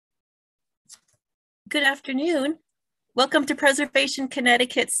Good afternoon. Welcome to Preservation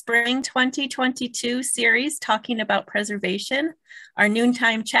Connecticut Spring 2022 series talking about preservation, our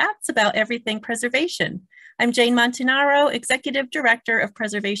noontime chats about everything preservation. I'm Jane Montanaro, Executive Director of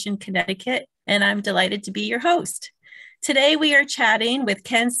Preservation Connecticut, and I'm delighted to be your host. Today we are chatting with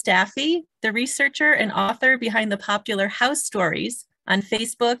Ken Staffy, the researcher and author behind the popular House Stories on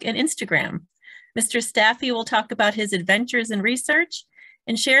Facebook and Instagram. Mr. Staffy will talk about his adventures in research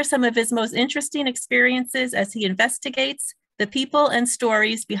and share some of his most interesting experiences as he investigates the people and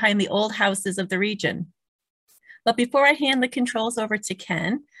stories behind the old houses of the region. But before I hand the controls over to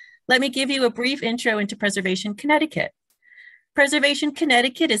Ken, let me give you a brief intro into Preservation Connecticut. Preservation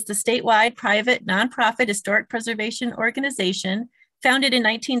Connecticut is the statewide private nonprofit historic preservation organization founded in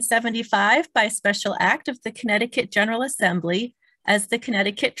 1975 by a special act of the Connecticut General Assembly as the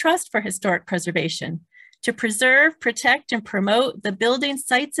Connecticut Trust for Historic Preservation, to preserve, protect, and promote the buildings,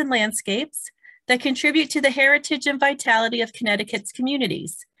 sites, and landscapes that contribute to the heritage and vitality of Connecticut's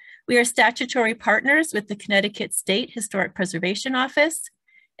communities. We are statutory partners with the Connecticut State Historic Preservation Office,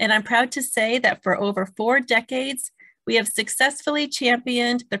 and I'm proud to say that for over 4 decades, we have successfully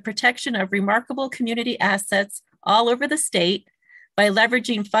championed the protection of remarkable community assets all over the state by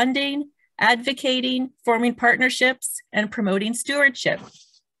leveraging funding, advocating, forming partnerships, and promoting stewardship.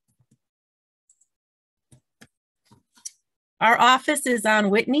 Our office is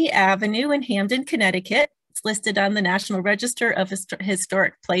on Whitney Avenue in Hamden, Connecticut. It's listed on the National Register of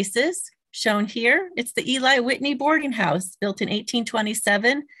Historic Places. Shown here, it's the Eli Whitney boarding house, built in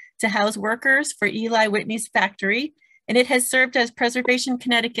 1827 to house workers for Eli Whitney's factory, and it has served as Preservation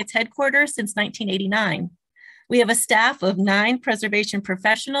Connecticut's headquarters since 1989. We have a staff of 9 preservation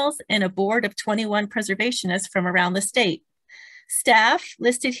professionals and a board of 21 preservationists from around the state. Staff,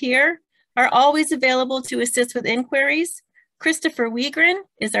 listed here, are always available to assist with inquiries. Christopher Wiegren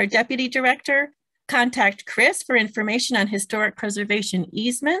is our Deputy Director. Contact Chris for information on historic preservation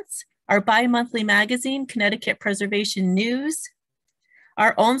easements, our bi-monthly magazine, Connecticut Preservation News,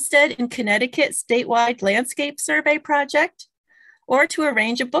 our Olmsted in Connecticut statewide landscape survey project, or to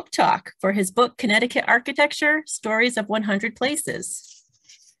arrange a book talk for his book, Connecticut Architecture, Stories of 100 Places.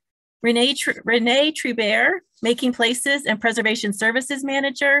 Renee Trubert, Making Places and Preservation Services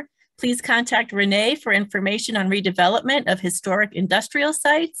Manager. Please contact Renee for information on redevelopment of historic industrial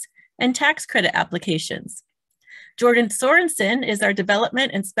sites and tax credit applications. Jordan Sorensen is our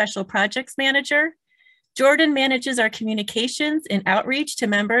Development and Special Projects Manager. Jordan manages our communications and outreach to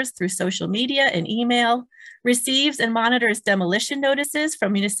members through social media and email, receives and monitors demolition notices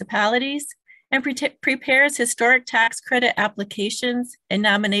from municipalities, and prepares historic tax credit applications and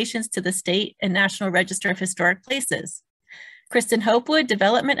nominations to the State and National Register of Historic Places. Kristen Hopewood,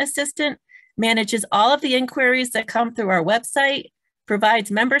 Development Assistant, manages all of the inquiries that come through our website,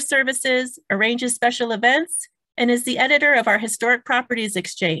 provides member services, arranges special events, and is the editor of our Historic Properties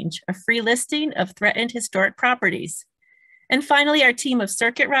Exchange, a free listing of threatened historic properties. And finally, our team of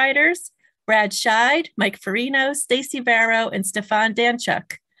circuit riders, Brad Scheid, Mike Farino, Stacy Varro, and Stefan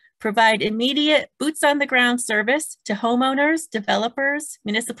Danchuk, provide immediate boots-on-the-ground service to homeowners, developers,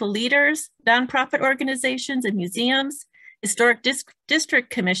 municipal leaders, nonprofit organizations and museums, historic district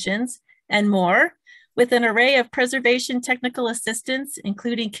commissions, and more, with an array of preservation technical assistance,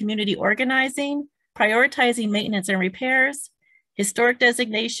 including community organizing, prioritizing maintenance and repairs, historic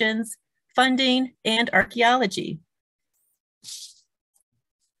designations, funding, and archaeology.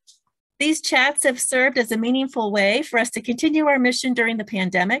 These chats have served as a meaningful way for us to continue our mission during the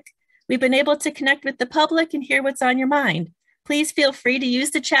pandemic. We've been able to connect with the public and hear what's on your mind. Please feel free to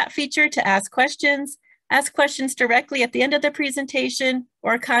use the chat feature to ask questions directly at the end of the presentation,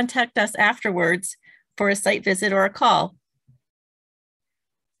 or contact us afterwards for a site visit or a call.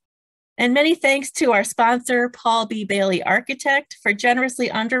 And many thanks to our sponsor, Paul B. Bailey Architect, for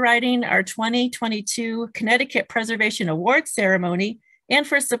generously underwriting our 2022 Connecticut Preservation Awards ceremony and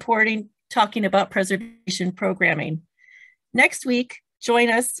for supporting Talking About Preservation programming. Next week, join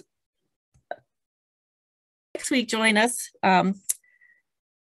us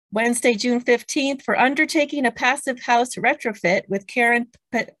Wednesday, June 15th, for Undertaking a Passive House Retrofit with Karen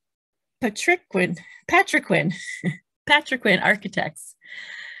Patriquin Architects.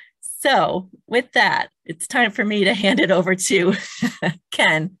 So with that, it's time for me to hand it over to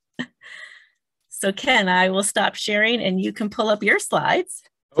Ken. So Ken, I will stop sharing and you can pull up your slides.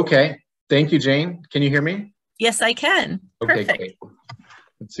 Okay, thank you, Jane. Can you hear me? Yes, I can. Okay, perfect. Great.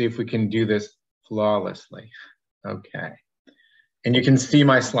 Let's see if we can do this flawlessly. Okay. And you can see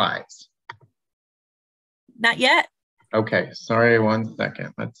my slides. Not yet. Okay, sorry, 1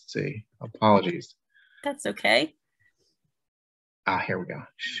 second. Let's see. Apologies. That's okay. Here we go.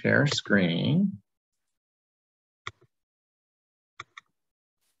 Share screen.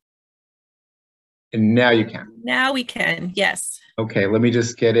 And now you can. Now we can, yes. Okay, let me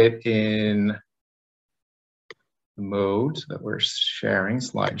just get it in the mode that we're sharing,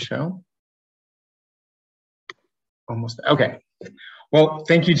 slideshow. Almost, okay. Well,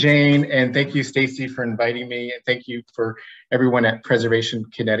 thank you, Jane, and thank you, Stacy, for inviting me, and thank you for everyone at Preservation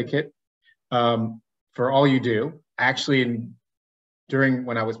Connecticut for all you do. Actually, during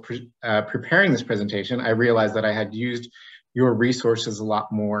when I was preparing this presentation, I realized that I had used your resources a lot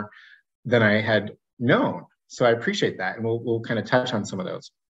more than I had known. So I appreciate that, and we'll kind of touch on some of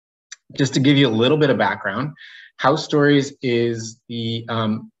those. Just to give you a little bit of background, House Stories is the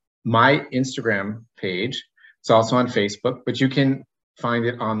my Instagram page. It's also on Facebook, but you can find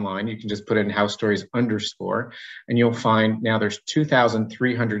it online. You can just put in House Stories _ and you'll find now there's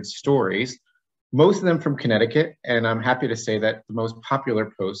 2,300 stories, most of them from Connecticut. And I'm happy to say that the most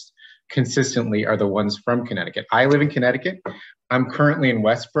popular posts consistently are the ones from Connecticut. I live in Connecticut. I'm currently in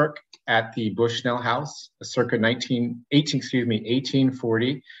Westbrook at the Bushnell House, a circa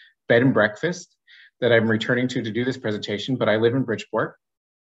 1840 bed and breakfast that I'm returning to do this presentation, but I live in Bridgeport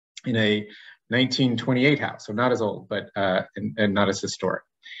in a 1928 house, so not as old, but and not as historic.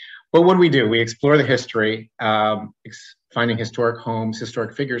 But what do? We explore the history, finding historic homes,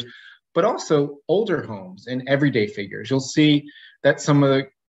 historic figures, but also older homes and everyday figures. You'll see that some of the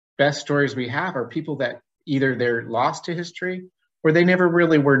best stories we have are people that either they're lost to history or they never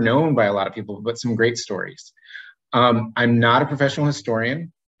really were known by a lot of people, but some great stories. I'm not a professional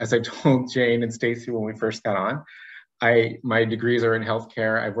historian, as I told Jane and Stacy when we first got on. My degrees are in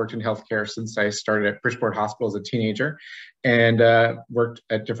healthcare. I've worked in healthcare since I started at Bridgeport Hospital as a teenager and worked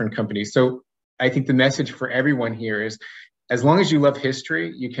at different companies. So I think the message for everyone here is, as long as you love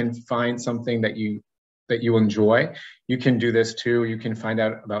history, you can find something that you enjoy. You can do this too. You can find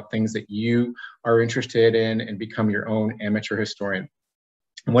out about things that you are interested in and become your own amateur historian.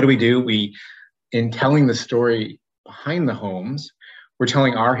 And what do? In telling the story behind the homes, we're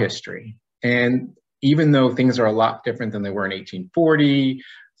telling our history. And even though things are a lot different than they were in 1840,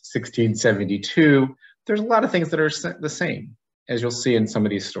 1672, there's a lot of things that are the same, as you'll see in some of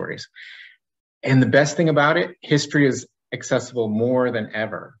these stories. And the best thing about it, history is accessible more than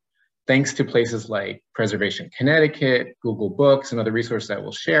ever, thanks to places like Preservation Connecticut, Google Books, and other resources that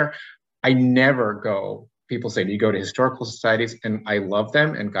we'll share. I never go, people say, do you go to historical societies? And I love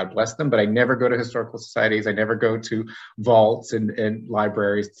them and God bless them, but I never go to historical societies. I never go to vaults and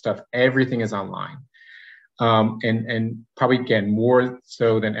libraries and stuff. Everything is online. And probably, again, more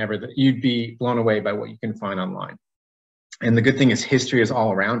so than ever, that you'd be blown away by what you can find online. And the good thing is history is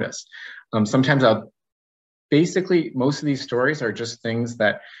all around us. Sometimes basically, most of these stories are just things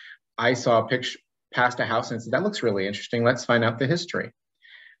that I saw a picture past a house and said, that looks really interesting. Let's find out the history.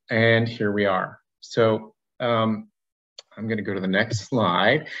 And here we are. So I'm going to go to the next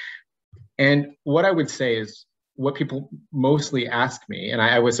slide. And what I would say is, what people mostly ask me, and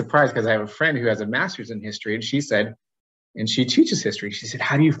I was surprised because I have a friend who has a master's in history, and she said, and she teaches history, she said,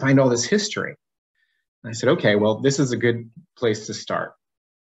 how do you find all this history? And I said, okay, well, this is a good place to start.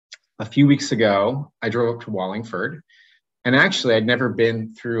 A few weeks ago, I drove up to Wallingford, and actually I'd never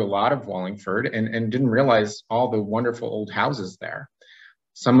been through a lot of Wallingford and didn't realize all the wonderful old houses there.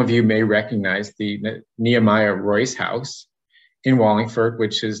 Some of you may recognize the Nehemiah Royce House in Wallingford,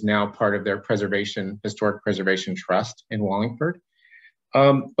 which is now part of their Historic Preservation Trust in Wallingford.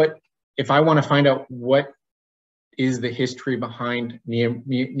 But if I want to find out what is the history behind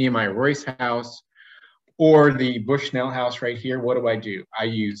Nehemiah Royce House or the Bushnell House right here, what do? I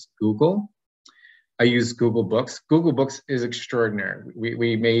use Google. I use Google Books. Google Books is extraordinary.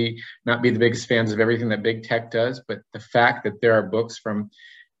 We may not be the biggest fans of everything that big tech does, but the fact that there are books from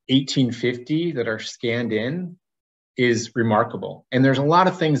 1850 that are scanned in is remarkable. And there's a lot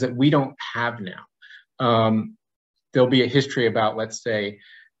of things that we don't have now. There'll be a history about, let's say,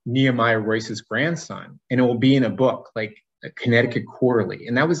 Nehemiah Royce's grandson, and it will be in a book like a Connecticut Quarterly.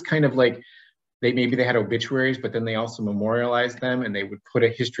 And that was kind of like, maybe they had obituaries, but then they also memorialized them, and they would put a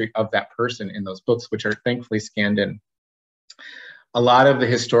history of that person in those books, which are thankfully scanned in. A lot of the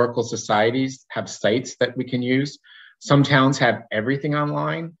historical societies have sites that we can use. Some towns have everything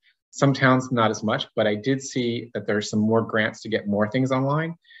online. Some towns not as much, but I did see that there's some more grants to get more things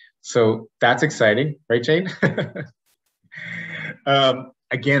online. So that's exciting, right, Jane?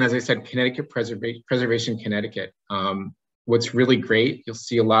 Again, as I said, Connecticut Preservation Connecticut. What's really great, you'll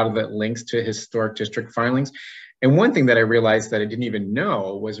see a lot of the links to historic district filings. And one thing that I realized that I didn't even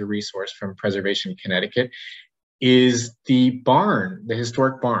know was a resource from Preservation Connecticut is the barn, the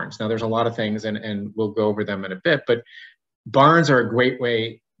historic barns. Now there's a lot of things, and we'll go over them in a bit, but barns are a great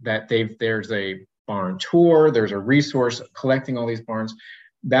way that there's a barn tour, there's a resource collecting all these barns.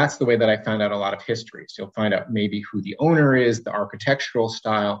 that's the way that I found out a lot of history. So you'll find out maybe who the owner is, the architectural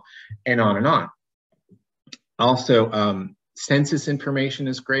style, and on and on. Also, census information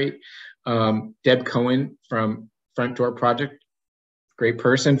is great. Deb Cohen from Front Door Project, great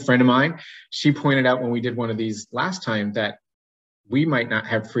person, friend of mine. She pointed out when we did one of these last time that we might not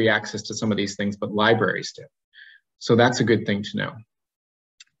have free access to some of these things, but libraries do. So that's a good thing to know.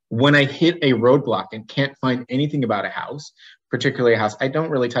 When I hit a roadblock and can't find anything about a house, particularly a house, I don't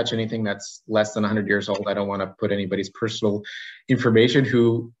really touch anything that's less than 100 years old. I don't want to put anybody's personal information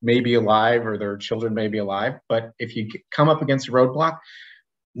who may be alive or their children may be alive. But if you come up against a roadblock,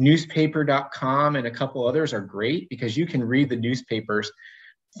 newspaper.com and a couple others are great because you can read the newspapers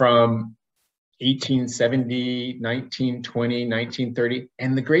from 1870, 1920, 1930.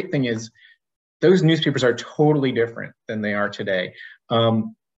 And the great thing is those newspapers are totally different than they are today.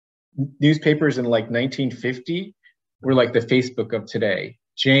 Newspapers in like 1950 were like the Facebook of today.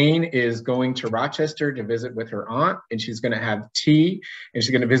 Jane is going to Rochester to visit with her aunt, and she's going to have tea, and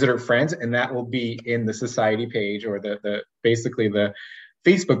she's going to visit her friends, and that will be in the society page or basically the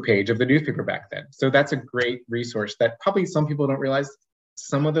Facebook page of the newspaper back then. So that's a great resource that probably some people don't realize.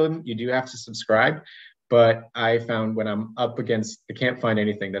 Some of them you do have to subscribe, but I found when I'm up against, I can't find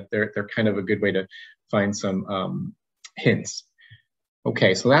anything, that they're kind of a good way to find some hints.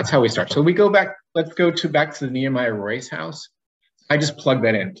 Okay, so that's how we start. So we go back, let's go back to the Nehemiah Royce house. I just plug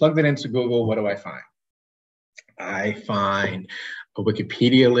that into Google. What do I find? I find a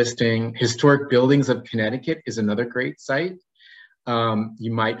Wikipedia listing. Historic Buildings of Connecticut is another great site.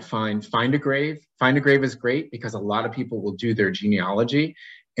 You might find Find a Grave. Find a Grave is great because a lot of people will do their genealogy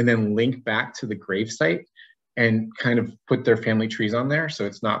and then link back to the grave site and kind of put their family trees on there so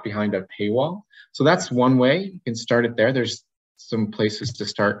it's not behind a paywall. So that's one way. You can start it there. There's some places to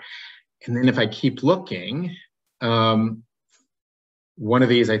start. And then if I keep looking, one of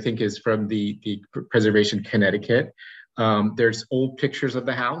these I think is from the Preservation Connecticut. There's old pictures of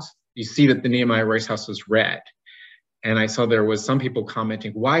the house. You see that the Nehemiah Royce house was red. And I saw there was some people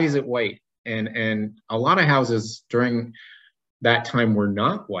commenting, why is it white? And a lot of houses during that time were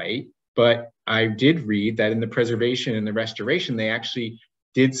not white, but I did read that in the preservation and the restoration, they actually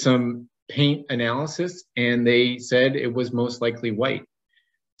did some paint analysis and they said it was most likely white.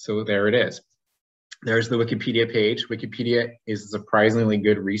 So there it is. There's the Wikipedia page. Wikipedia is a surprisingly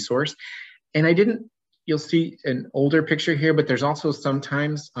good resource. And you'll see an older picture here, but there's also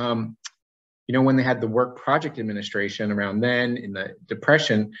sometimes, when they had the Work Project Administration around then in the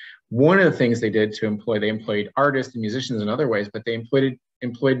Depression, one of the things they did to they employed artists and musicians in other ways, but they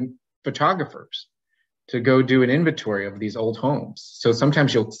employed photographers to go do an inventory of these old homes. So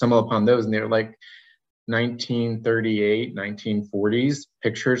sometimes you'll stumble upon those and they're like 1938, 1940s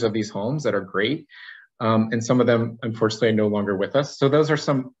pictures of these homes that are great. And some of them, unfortunately, are no longer with us. So those are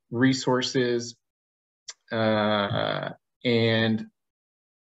some resources. And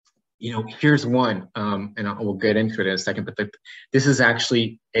here's one, and we'll get into it in a second, but this is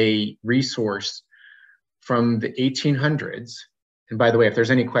actually a resource from the 1800s. And by the way, if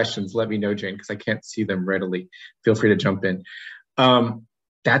there's any questions, let me know, Jane, because I can't see them readily. Feel free to jump in.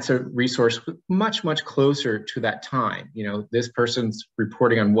 That's a resource much, much closer to that time. This person's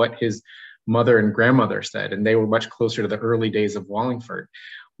reporting on what his mother and grandmother said, and they were much closer to the early days of Wallingford.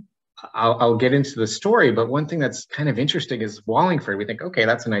 I'll get into the story, but one thing that's kind of interesting is Wallingford. We think, okay,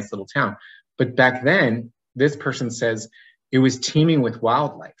 that's a nice little town. But back then, this person says it was teeming with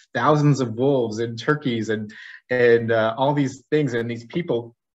wildlife, thousands of wolves and turkeys and all these things. And these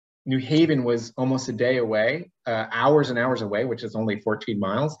people, New Haven was almost a day away, hours and hours away, which is only 14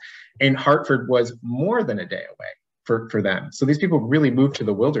 miles. And Hartford was more than a day away for them. So these people really moved to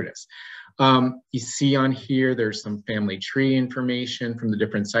the wilderness. You see on here, there's some family tree information from the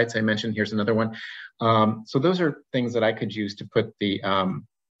different sites I mentioned. Here's another one. So those are things that I could use to put the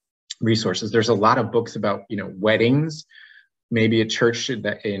resources. There's a lot of books about, weddings. Maybe a church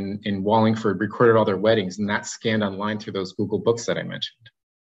that in Wallingford recorded all their weddings, and that's scanned online through those Google books that I mentioned.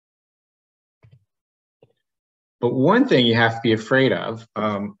 But one thing you have to be afraid of,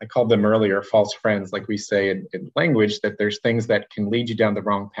 I called them earlier false friends, like we say in language, that there's things that can lead you down the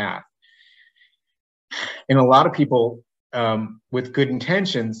wrong path. And a lot of people with good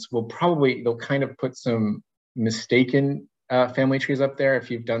intentions they'll kind of put some mistaken family trees up there.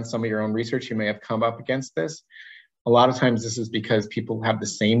 If you've done some of your own research, you may have come up against this. A lot of times this is because people have the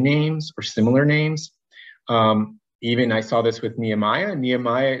same names or similar names. Even I saw this with Nehemiah.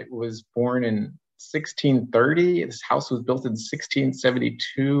 Nehemiah was born in 1630. This house was built in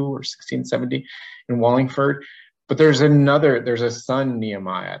 1672 or 1670 in Wallingford. But there's a son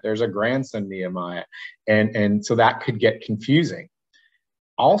Nehemiah, there's a grandson Nehemiah, and so that could get confusing.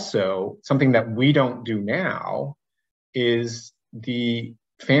 Also, something that we don't do now is the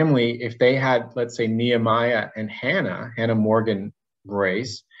family, if they had, let's say, Nehemiah and Hannah Morgan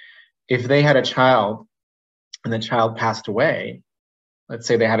Royce, if they had a child and the child passed away, let's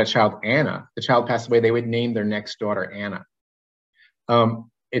say they had a child, Anna, the child passed away, they would name their next daughter Anna.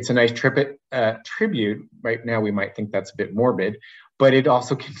 It's a nice tribute. Right now, we might think that's a bit morbid, but it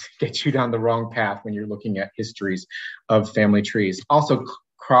also can get you down the wrong path when you're looking at histories of family trees. Also,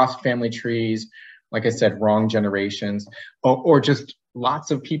 cross family trees, like I said, wrong generations, or just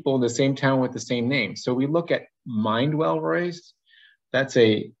lots of people in the same town with the same name. So we look at Mindwell Royce. That's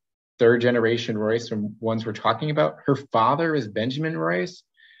a third generation Royce from ones we're talking about. Her father is Benjamin Royce.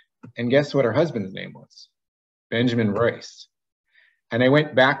 And guess what her husband's name was? Benjamin Royce. And I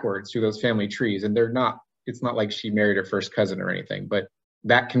went backwards through those family trees, and it's not like she married her first cousin or anything, but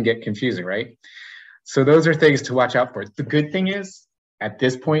that can get confusing, right? So those are things to watch out for. The good thing is, at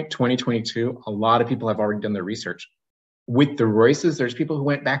this point, 2022, a lot of people have already done their research. With the Royces, there's people who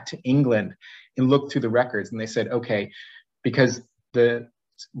went back to England and looked through the records, and they said, okay, because the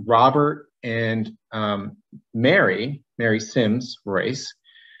Robert and Mary Sims Royce,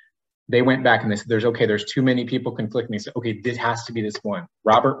 they went back and they said, there's too many people conflicting. They said, okay, this has to be this one,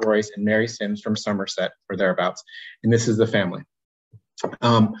 Robert Royce and Mary Sims from Somerset or thereabouts. And this is the family.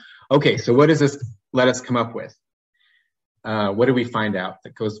 Okay, so what does this let us come up with? What do we find out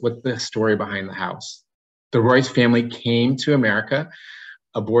that goes, what's the story behind the house? The Royce family came to America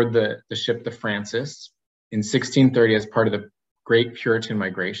aboard the ship, the Francis, in 1630 as part of the Great Puritan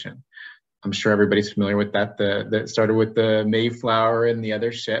Migration. I'm sure everybody's familiar with that. That started with the Mayflower and the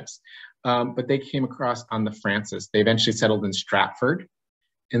other ships, but they came across on the Francis. They eventually settled in Stratford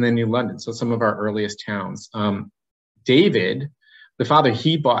and then New London, so some of our earliest towns. David, the father,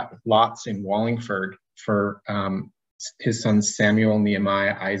 he bought lots in Wallingford for his sons Samuel,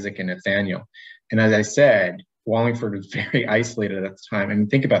 Nehemiah, Isaac, and Nathaniel. And as I said, Wallingford was very isolated at the time. I mean,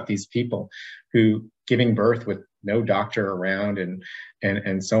 think about these people who giving birth with no doctor around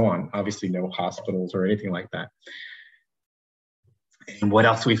and so on. Obviously no hospitals or anything like that. And what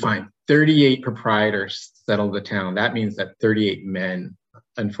else do we find? 38 proprietors settled the town. That means that 38 men,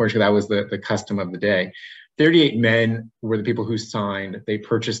 unfortunately, that was the custom of the day. 38 men were the people who signed. They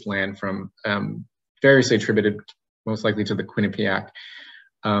purchased land from, variously attributed most likely to the Quinnipiac.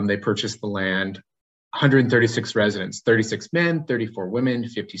 They purchased the land, 136 residents, 36 men, 34 women,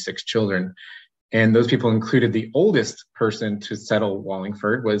 56 children. And those people included the oldest person to settle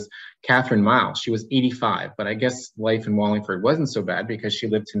Wallingford was Catherine Miles. She was 85, but I guess life in Wallingford wasn't so bad because she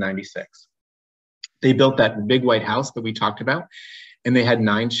lived to 96. They built that big white house that we talked about, and they had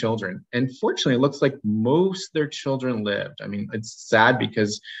 9 children. And fortunately, it looks like most of their children lived. I mean, it's sad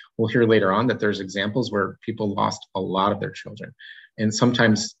because we'll hear later on that there's examples where people lost a lot of their children. And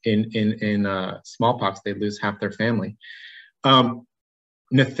sometimes in smallpox, they lose half their family.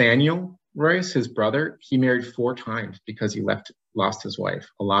 Nathaniel Royce, his brother, he married 4 times because he lost his wife.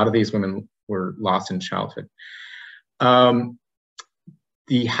 A lot of these women were lost in childhood.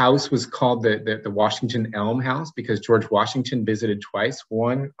 The house was called the Washington Elm House because George Washington visited twice,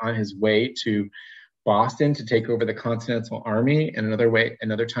 one on his way to Boston to take over the Continental Army, and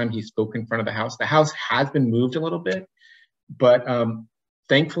another time he spoke in front of the house. The house has been moved a little bit, but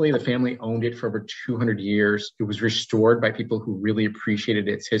thankfully the family owned it for over 200 years. It was restored by people who really appreciated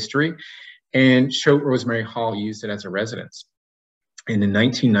its history, and Choate Rosemary Hall used it as a residence. And in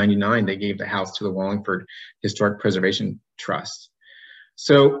 1999, they gave the house to the Wallingford Historic Preservation Trust.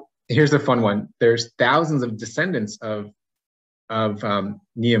 So here's a fun one. There's thousands of descendants of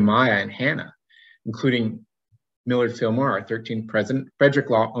Nehemiah and Hannah, including Millard Fillmore, our 13th president, Frederick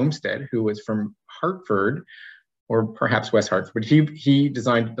Law Olmsted, who was from Hartford, or perhaps West Hartford, but he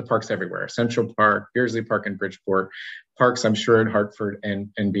designed the parks everywhere, Central Park, Beardsley Park in Bridgeport, parks I'm sure in Hartford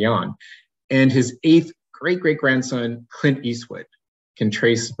and beyond. And his 8th great-great-grandson, Clint Eastwood, can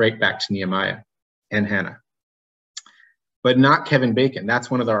trace right back to Nehemiah and Hannah. But not Kevin Bacon. That's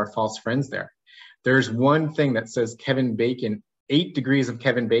one of our false friends there. There's one thing that says Kevin Bacon, 8 degrees of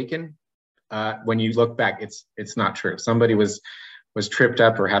Kevin Bacon. When you look back, it's not true. Somebody was tripped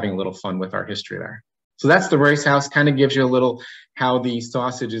up or having a little fun with our history there. So that's the Royce house. Kind of gives you a little how the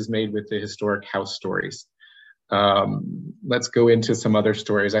sausage is made with the historic house stories. Let's go into some other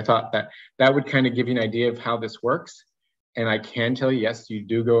stories. I thought that would kind of give you an idea of how this works. And I can tell you, yes, you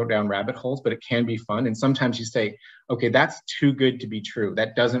do go down rabbit holes, but it can be fun. And sometimes you say, okay, that's too good to be true.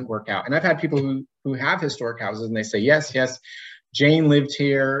 That doesn't work out. And I've had people who have historic houses and they say, yes, Jane lived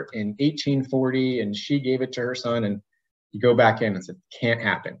here in 1840 and she gave it to her son. And you go back in and said, can't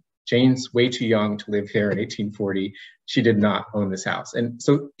happen. Jane's way too young to live here in 1840. She did not own this house. And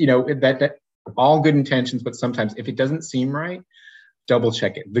so, you know, that all good intentions, but sometimes if it doesn't seem right, double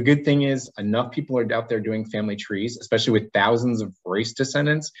check it. The good thing is enough people are out there doing family trees, especially with thousands of race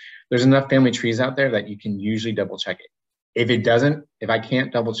descendants. There's enough family trees out there that you can usually double check it. If it doesn't, if I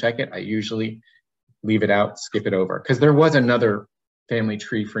can't double check it, I usually leave it out, skip it over. Because there was another family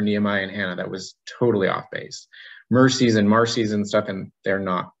tree for Nehemiah and Hannah that was totally off base. Mercy's and Marcy's and stuff, and they're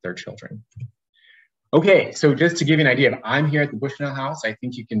not their children. Okay, so just to give you an idea, I'm here at the Bushnell house. I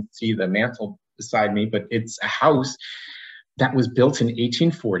think you can see the mantle beside me, but it's a house that was built in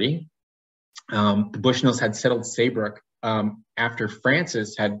 1840. The Bushnells had settled Saybrook after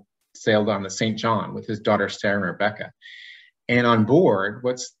Francis had sailed on the St. John with his daughter Sarah and Rebecca. And on board,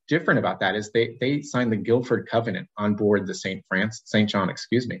 what's different about that is they signed the Guilford Covenant on board the St. John,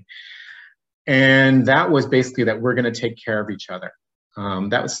 excuse me. And that was basically that we're going to take care of each other.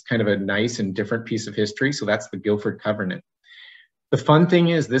 That was kind of a nice and different piece of history. So that's the Guilford Covenant. The fun thing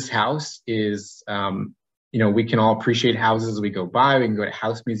is this house is, you know, we can all appreciate houses as we go by. We can go to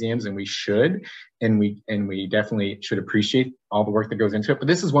house museums, and we should, and we definitely should appreciate all the work that goes into it. But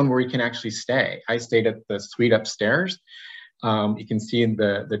this is one where we can actually stay. I stayed at the suite upstairs. You can see in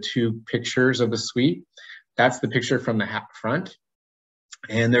the two pictures of the suite. That's the picture from the front.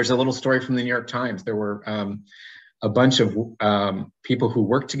 And there's a little story from the New York Times. There were a bunch of people who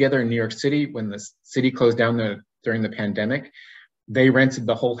worked together in New York City when the city closed down during the pandemic. They rented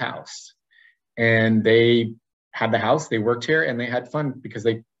the whole house, and they had the house. They worked here, and they had fun because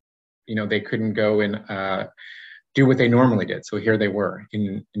they couldn't go and do what they normally did. So here they were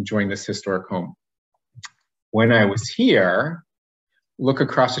enjoying this historic home. When I was here, look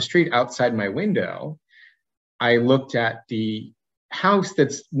across the street outside my window, I looked at the house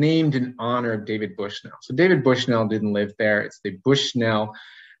that's named in honor of David Bushnell. So David Bushnell didn't live there. It's the Bushnell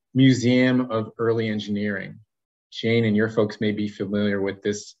Museum of Early Engineering. Jane and your folks may be familiar with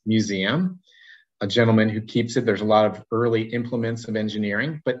this museum, a gentleman who keeps it. There's a lot of early implements of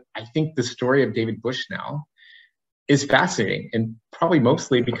engineering, but I think the story of David Bushnell is fascinating, and probably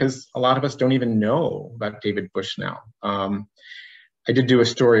mostly because a lot of us don't even know about David Bushnell. I did do a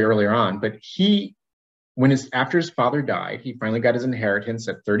story earlier on, but after his father died, he finally got his inheritance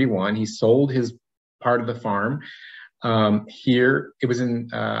at 31. He sold his part of the farm. Here, it was in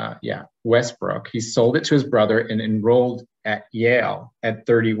Westbrook. He sold it to his brother and enrolled at Yale at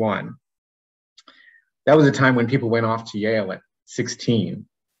 31. That was a time when people went off to Yale at 16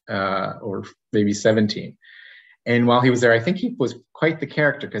 or maybe 17. And while he was there, I think he was quite the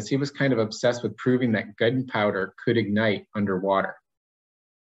character because he was kind of obsessed with proving that gunpowder could ignite underwater.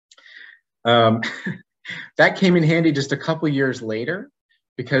 That came in handy just a couple years later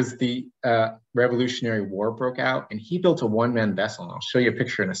because the Revolutionary War broke out, and he built a one-man vessel, and I'll show you a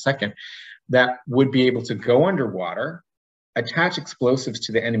picture in a second, that would be able to go underwater, attach explosives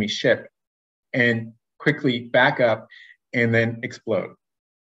to the enemy ship, and quickly back up and then explode.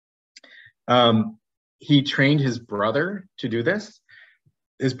 He trained his brother to do this,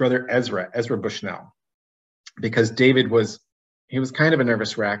 his brother Ezra Bushnell, because David was kind of a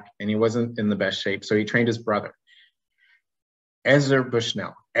nervous wreck and he wasn't in the best shape. So he trained his brother, Ezra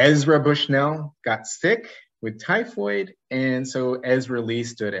Bushnell. Ezra Bushnell got sick with typhoid, and so Ezra Lee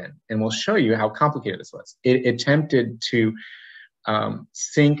stood in. And we'll show you how complicated this was. It attempted to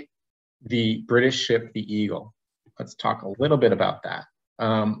sink the British ship, the Eagle. Let's talk a little bit about that.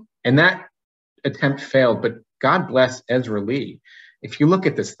 And that attempt failed, but God bless Ezra Lee. If you look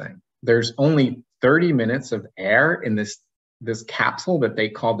at this thing, there's only 30 minutes of air in this capsule that they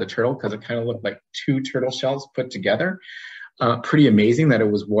called the turtle because it kind of looked like two turtle shells put together. Pretty amazing that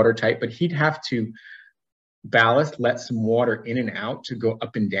it was watertight, but he'd have to ballast, let some water in and out to go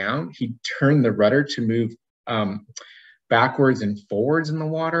up and down. He'd turn the rudder to move backwards and forwards in the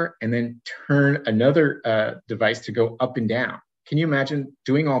water, and then turn another device to go up and down. Can you imagine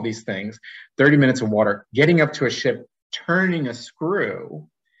doing all these things, 30 minutes of water, getting up to a ship, turning a screw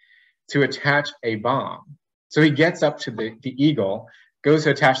to attach a bomb? So he gets up to the Eagle, goes to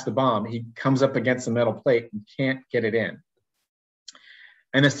attach the bomb. He comes up against the metal plate and can't get it in.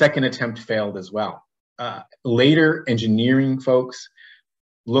 And the second attempt failed as well. Later, engineering folks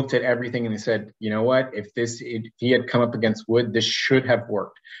looked at everything and they said, you know what, if he had come up against wood, this should have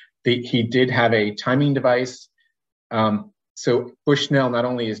worked. He did have a timing device. So Bushnell not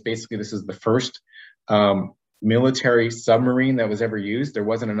only is basically, this is the first military submarine that was ever used. There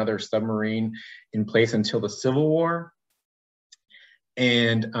wasn't another submarine in place until the Civil War.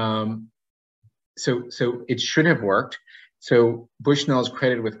 And so it should have worked. So Bushnell is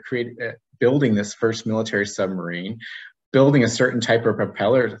credited with building this first military submarine. building a certain type of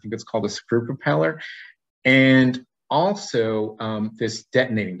propeller. I think it's called a screw propeller. And also this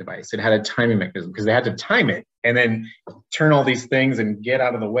detonating device. It had a timing mechanism because they had to time it and then turn all these things and get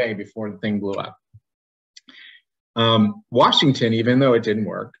out of the way before the thing blew up. Washington, even though it didn't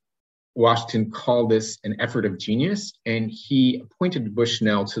work, Washington called this an effort of genius, and he appointed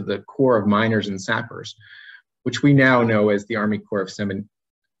Bushnell to the Corps of Miners and Sappers, which we now know as the Army Corps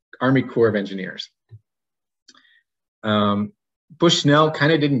of Engineers. Bushnell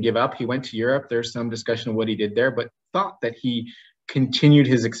kind of didn't give up. He went to Europe. There's some discussion of what he did there, but thought that he continued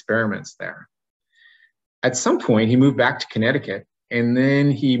his experiments there. At some point, he moved back to Connecticut, and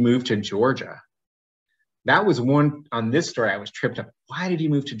then he moved to Georgia. That was one, on this story, I was tripped up. Why did he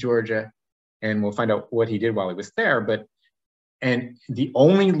move to Georgia? And we'll find out what he did while he was there. And the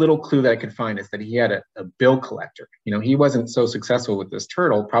only little clue that I could find is that he had a bill collector. You know, he wasn't so successful with this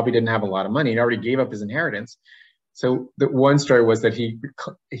turtle, probably didn't have a lot of money. He already gave up his inheritance. So the one story was that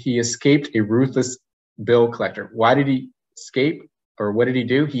he escaped a ruthless bill collector. Why did he escape, or what did he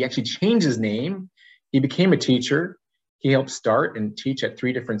do? He actually changed his name. He became a teacher. He helped start and teach at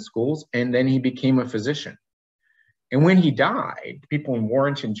 3 different schools, and then he became a physician. And when he died, people in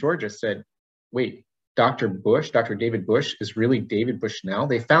Warrenton, Georgia said, wait, Dr. David Bush is really David Bushnell.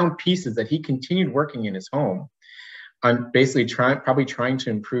 They found pieces that he continued working in his home on basically probably trying to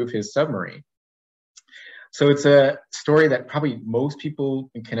improve his submarine. So it's a story that probably most people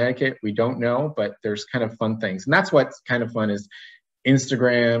in Connecticut, we don't know, but there's kind of fun things. And that's what's kind of fun is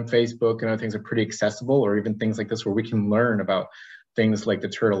Instagram, Facebook, and other things are pretty accessible, or even things like this where we can learn about things like the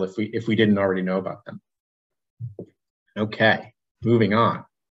turtle if we didn't already know about them. Okay, moving on.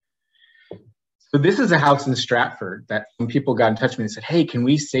 So this is a house in Stratford that when people got in touch with me and said, hey, can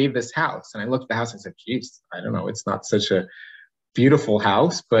we save this house? And I looked at the house and said, geez, I don't know, it's not such a beautiful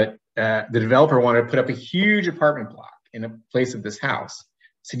house, but the developer wanted to put up a huge apartment block in a place of this house.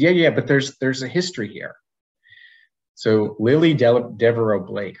 I said, yeah, but there's a history here. So Lily Devereaux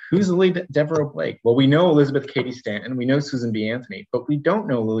Blake. Who's Lily Devereaux Blake? Well, we know Elizabeth Cady Stanton, we know Susan B. Anthony, but we don't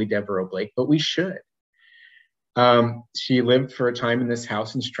know Lily Devereaux Blake, but we should. She lived for a time in this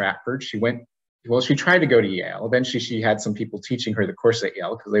house in Stratford. She tried to go to Yale. Eventually, she had some people teaching her the course at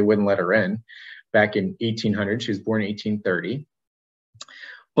Yale because they wouldn't let her in back in 1800. She was born in 1830.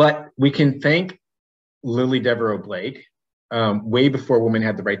 But we can thank Lily Devereaux Blake, way before women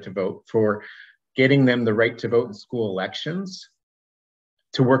had the right to vote, for getting them the right to vote in school elections,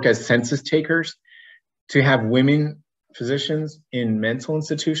 to work as census takers, to have women physicians in mental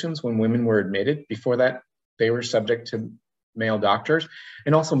institutions when women were admitted. Before that, they were subject to male doctors,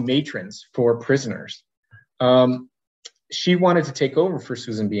 and also matrons for prisoners. She wanted to take over for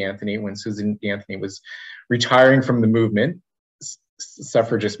Susan B. Anthony when Susan B. Anthony was retiring from the movement,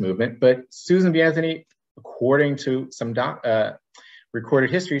 suffragist movement. But Susan B. Anthony, according to some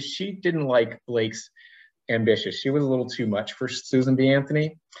recorded history, she didn't like Blake's ambitious. She was a little too much for Susan B.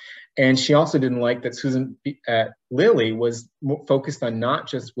 Anthony. And she also didn't like that Lily was focused on not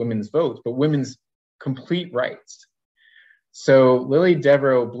just women's votes, but women's complete rights. So Lily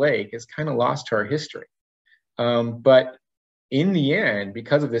Devereaux Blake is kind of lost to our history. But in the end,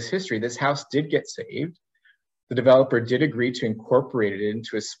 because of this history, this house did get saved. The developer did agree to incorporate it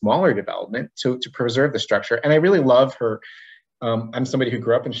into a smaller development to preserve the structure. And I really love her. I'm somebody who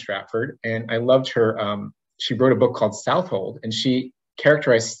grew up in Stratford, and I loved her. She wrote a book called Southold, and she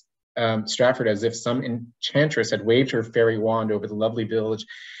characterized Stratford as if some enchantress had waved her fairy wand over the lovely village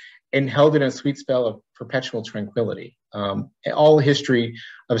and held it in a sweet spell of perpetual tranquility. All history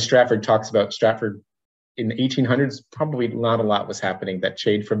of Stratford talks about Stratford in the 1800s. Probably not a lot was happening that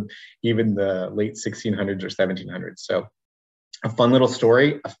shade from even the late 1600s or 1700s. So a fun little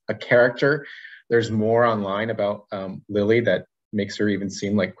story, a character. There's more online about Lily that makes her even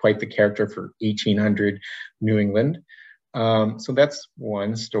seem like quite the character for 1800 New England. So that's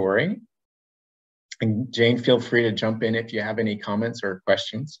one story. And Jane, feel free to jump in if you have any comments or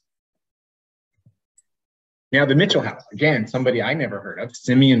questions. Now, the Mitchell house, again, somebody I never heard of,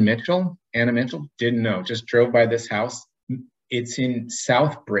 Simeon Mitchell, Anna Mitchell, didn't know, just drove by this house. It's in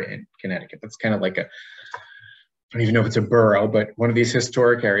South Britain, Connecticut. That's kind of like I don't even know if it's a borough, but one of these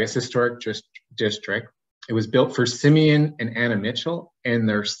historic areas, historic district. It was built for Simeon and Anna Mitchell and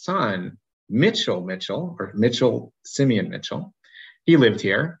their son, Simeon Mitchell. He lived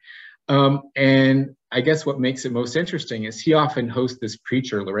here. And I guess what makes it most interesting is he often hosts this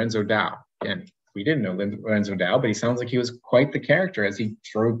preacher, Lorenzo Dow. And we didn't know Lorenzo Dow, but he sounds like he was quite the character as he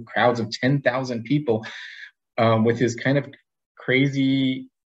drove crowds of 10,000 people with his kind of crazy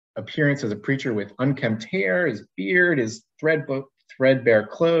appearance as a preacher with unkempt hair, his beard, his threadbare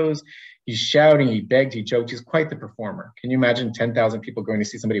clothes. He's shouting, he begged, he joked. He's quite the performer. Can you imagine 10,000 people going to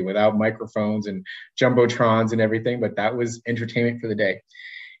see somebody without microphones and jumbotrons and everything? But that was entertainment for the day.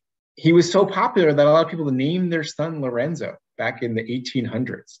 He was so popular that a lot of people named their son Lorenzo back in the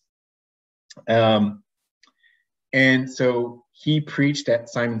 1800s. And so he preached at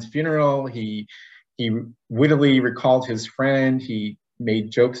Simon's funeral. He wittily recalled his friend. He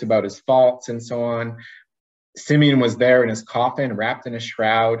made jokes about his faults and so on. Simeon was there in his coffin, wrapped in a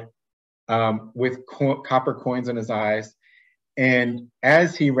shroud, with copper coins in his eyes. And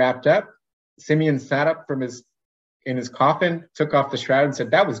as he wrapped up, Simeon sat up in his coffin, took off the shroud and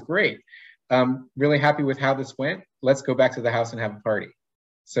said, "That was great. Really happy with how this went. Let's go back to the house and have a party."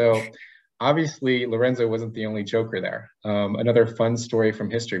 So obviously Lorenzo wasn't the only joker there. Another fun story from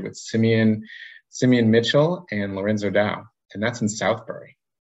history with Simeon Mitchell and Lorenzo Dow, and that's in Southbury.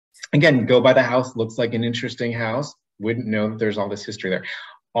 Again, go by the house, looks like an interesting house. Wouldn't know that there's all this history there.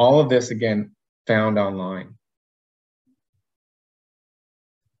 All of this, again, found online.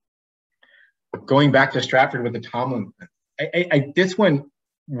 Going back to Stratford with the Tomlin, this one,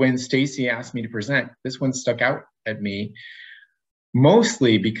 when Stacy asked me to present, this one stuck out at me,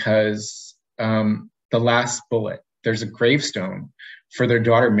 mostly because the last bullet, there's a gravestone for their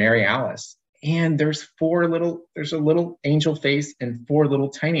daughter, Mary Alice. And there's a little angel face and 4 little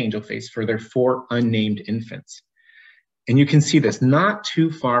tiny angel face for their 4 unnamed infants. And you can see this not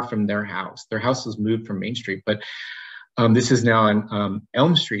too far from their house. Their house was moved from Main Street, but this is now on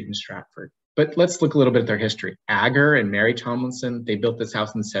Elm Street in Stratford. But let's look a little bit at their history. Agar and Mary Tomlinson, they built this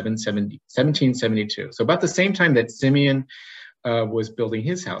house in 1772. So about the same time that Simeon was building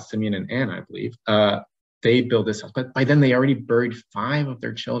his house, Simeon and Anne, I believe, they built this house. But by then they already buried 5 of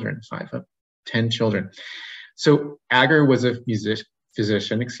their children, 5 of 10 children. So Agar was a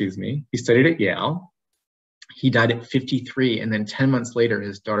physician, He studied at Yale. He died at 53, and then 10 months later,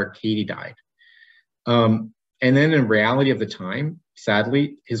 his daughter Katie died. And then in reality of the time,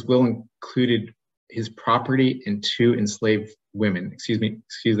 sadly, his will included his property and 2 enslaved women.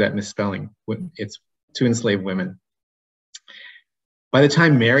 Excuse that misspelling. It's 2 enslaved women. By the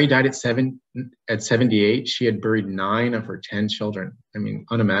time Mary died at 78, she had buried 9 of her 10 children. I mean,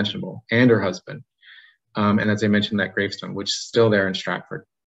 unimaginable, and her husband. And as I mentioned, that gravestone, which is still there in Stratford.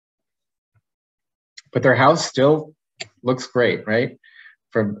 But their house still looks great, right?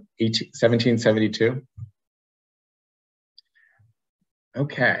 From 1772.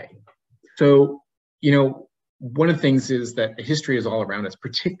 Okay, so, one of the things is that history is all around us,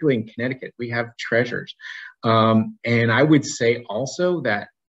 particularly in Connecticut. We have treasures. And I would say also that,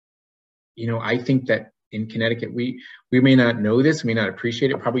 I think that in Connecticut, we may not know this, we may not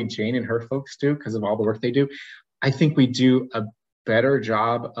appreciate it. Probably Jane and her folks do because of all the work they do. I think we do a better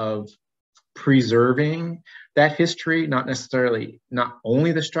job of preserving that history, not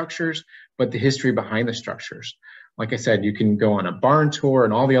only the structures, but the history behind the structures. Like I said, you can go on a barn tour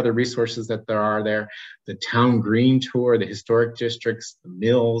and all the other resources that there are there, the town green tour, the historic districts, the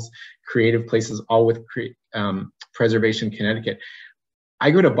mills, creative places, all with Preservation Connecticut.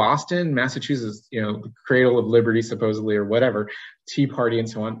 I go to Boston, Massachusetts, the cradle of liberty, supposedly, or whatever, Tea Party and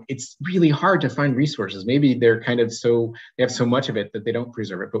so on. It's really hard to find resources. Maybe they're they have so much of it that they don't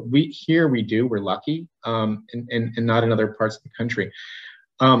preserve it. But we do, we're lucky, and not in other parts of the country.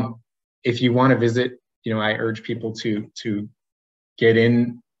 If you want to visit, I urge people to get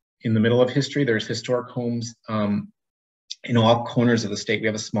in the middle of history. There's historic homes in all corners of the state. We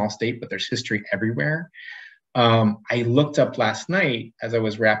have a small state, but there's history everywhere. I looked up last night as I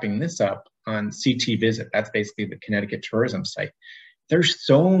was wrapping this up on CT Visit. That's basically the Connecticut tourism site. There's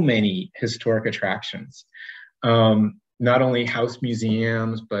so many historic attractions, not only house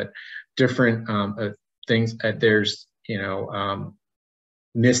museums, but different things. There's,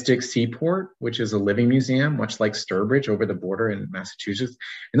 Mystic Seaport, which is a living museum, much like Sturbridge over the border in Massachusetts.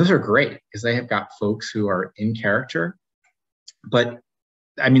 And those are great because they have got folks who are in character. But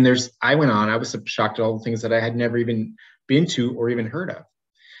I mean, I was shocked at all the things that I had never even been to or even heard of.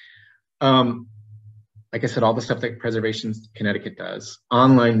 Like I said, all the stuff that Preservation Connecticut does,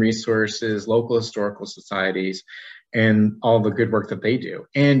 online resources, local historical societies, and all the good work that they do.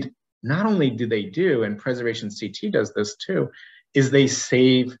 And not only do they do, and Preservation CT does this too, is they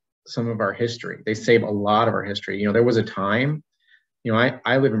save some of our history. They save a lot of our history. There was a time,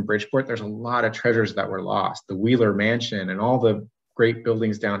 I live in Bridgeport. There's a lot of treasures that were lost. The Wheeler Mansion and all the great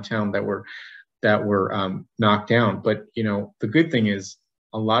buildings downtown that were knocked down. But, the good thing is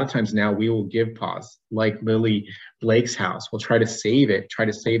a lot of times now we will give pause, like Lily Blake's house. We'll try to save it, try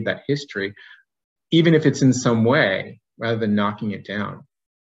to save that history, even if it's in some way, rather than knocking it down.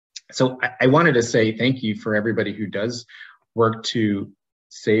 So I wanted to say thank you for everybody who does work to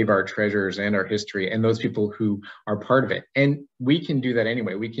save our treasures and our history and those people who are part of it. And we can do that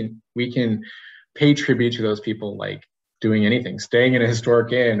anyway. We can pay tribute to those people, like doing anything, staying in a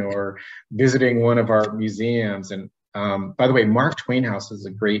historic inn or visiting one of our museums. And by the way, Mark Twain House is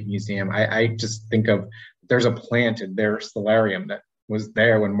a great museum. I just think of, there's a plant in their solarium that was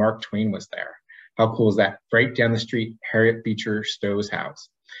there when Mark Twain was there. How cool is that? Right down the street, Harriet Beecher Stowe's house.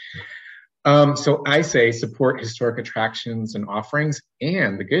 So I say support historic attractions and offerings.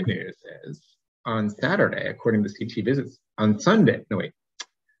 And the good news is on Saturday, according to CT Visits, on Sunday, no wait,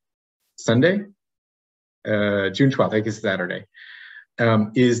 Sunday, June 12th, I guess Saturday,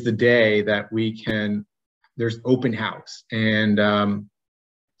 is the day that we can, there's open house. And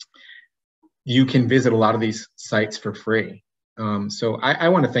you can visit a lot of these sites for free. So I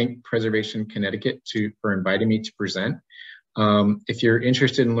want to thank Preservation Connecticut for inviting me to present. If you're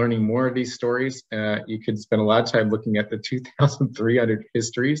interested in learning more of these stories, you could spend a lot of time looking at the 2,300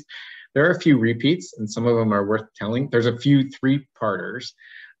 histories. There are a few repeats, and some of them are worth telling. There's a few three-parters.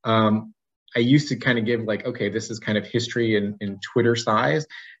 I used to kind of give like, okay, this is kind of history in Twitter size,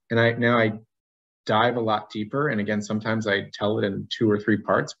 and now I dive a lot deeper. And again, sometimes I tell it in 2 or 3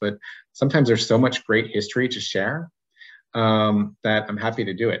 parts, but sometimes there's so much great history to share that I'm happy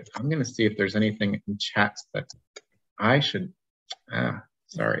to do it. I'm going to see if there's anything in chats that I should,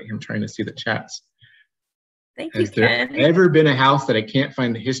 sorry, I'm trying to see the chats. Thank you, Has there Ken. ever been a house that I can't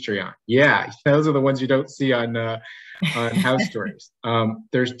find the history on? Yeah, those are the ones you don't see on house stories.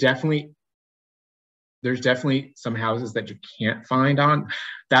 There's definitely some houses that you can't find on.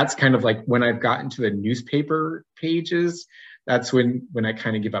 That's kind of like when I've gotten to the newspaper pages, that's when I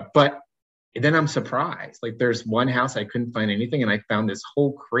kind of give up. But then I'm surprised. Like there's one house I couldn't find anything, and I found this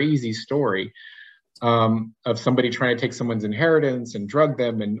whole crazy story of somebody trying to take someone's inheritance and drug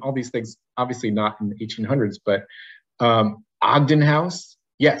them and all these things, obviously not in the 1800s, but Ogden House.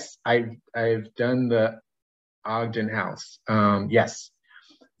 Yes, I've done the Ogden House. Yes,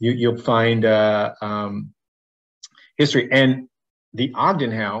 you'll find history. And the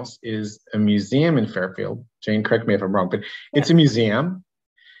Ogden House is a museum in Fairfield. Jane, correct me if I'm wrong, but it's a museum.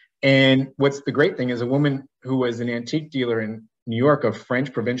 And what's the great thing is a woman who was an antique dealer in New York of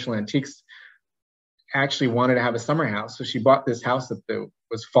French provincial antiques actually wanted to have a summer house. So she bought this house that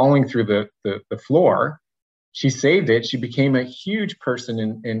was falling through the floor. She saved it. She became a huge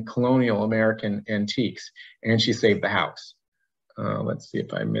person in colonial American antiques, and she saved the house. Let's see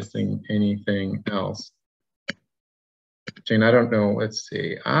if I'm missing anything else. Jane, I don't know. Let's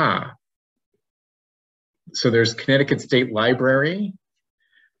see. So there's Connecticut State Library,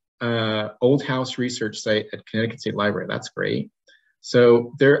 Old House Research Site at Connecticut State Library. That's great.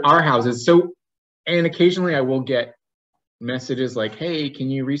 So there are houses. And occasionally I will get messages like, hey, can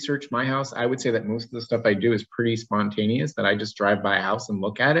you research my house? I would say that most of the stuff I do is pretty spontaneous, that I just drive by a house and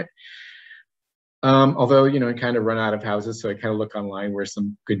look at it. Although, I kind of run out of houses, so I kind of look online where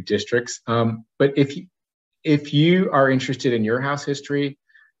some good districts. But if you are interested in your house history,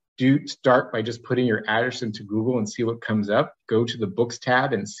 do start by just putting your address into Google and see what comes up. Go to the books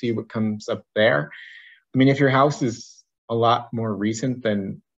tab and see what comes up there. I mean, if your house is a lot more recent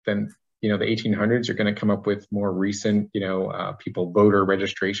than the 1800s, you're going to come up with more recent, people voter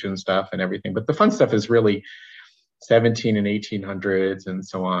registration stuff and everything. But the fun stuff is really 17 and 1800s and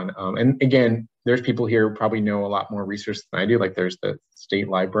so on. And again, there's people here who probably know a lot more research than I do. Like there's the state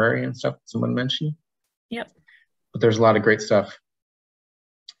library and stuff someone mentioned. Yep. But there's a lot of great stuff.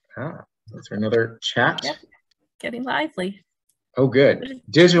 Is there another chat? Yep. Getting lively. Oh, good.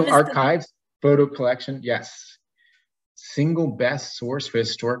 Digital archives, photo collection. Yes. Single best source for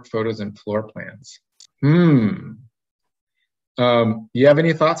historic photos and floor plans. You have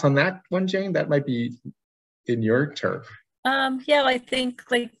any thoughts on that one, Jane? That might be in your turf. Yeah, I think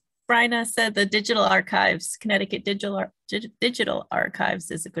like Bryna said, the digital archives, Connecticut Digital Archives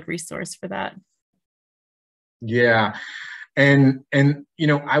is a good resource for that. Yeah. And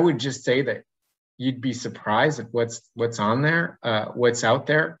I would just say that you'd be surprised at what's on there, what's out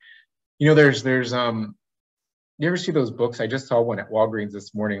there. There's you ever see those books? I just saw one at Walgreens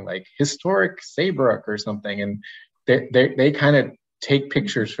this morning, like Historic Saybrook or something, and they kind of take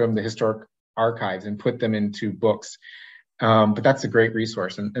pictures from the historic archives and put them into books. But that's a great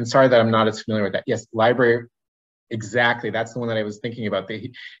resource. And sorry that I'm not as familiar with that. Yes, library, exactly. That's the one that I was thinking about.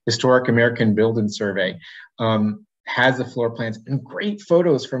 The Historic American Building Survey has the floor plans and great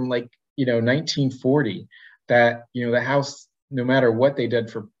photos from 1940 that, the house, no matter what they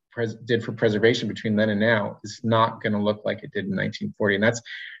did for preservation between then and now, is not going to look like it did in 1940. And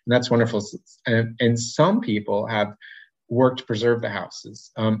that's wonderful. And some people have worked to preserve the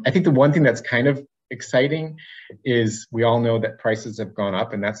houses. I think the one thing that's kind of exciting is we all know that prices have gone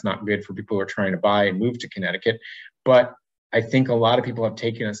up, and that's not good for people who are trying to buy and move to Connecticut. But I think a lot of people have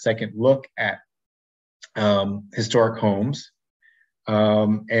taken a second look at historic homes.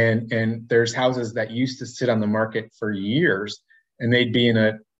 And there's houses that used to sit on the market for years, and they'd be in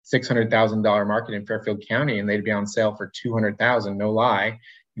a $600,000 market in Fairfield County, and they'd be on sale for $200,000. No lie,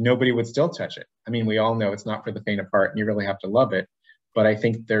 nobody would still touch it. I mean, we all know it's not for the faint of heart, and you really have to love it. But I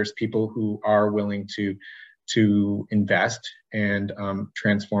think there's people who are willing to invest and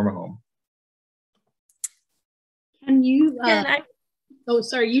transform a home. Can you? Oh,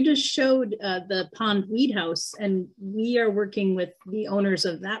 sorry. You just showed the Pondweed House, and we are working with the owners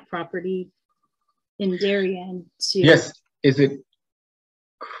of that property in Darien. Yes. Is it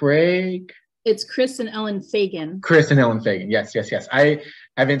Craig? It's Chris and Ellen Fagan. Chris and Ellen Fagan. Yes, yes, yes. I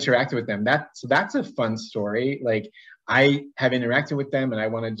have interacted with them. So that's a fun story. Like, I have interacted with them, and I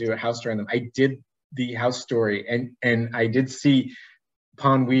want to do a house story on them. I did the house story, and I did see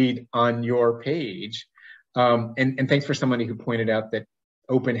Pondweed on your page. And thanks for somebody who pointed out that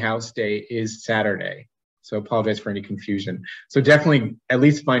open house day is Saturday. So apologize for any confusion. So definitely at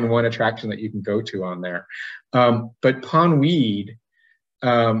least find one attraction that you can go to on there. But Pondweed,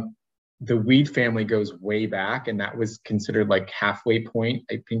 the Weed family goes way back, and that was considered like halfway point,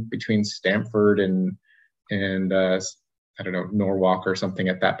 I think, between Stamford and I don't know, Norwalk or something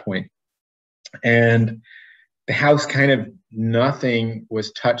at that point. And the house kind of nothing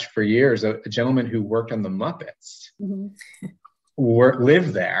was touched for years. A gentleman who worked on the Muppets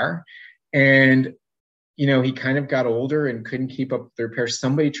lived there, and he kind of got older and couldn't keep up the repairs.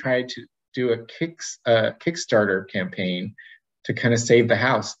 Somebody tried to do a Kickstarter campaign to kind of save the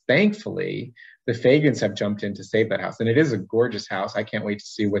house. Thankfully, the Fagans have jumped in to save that house, and it is a gorgeous house. I can't wait to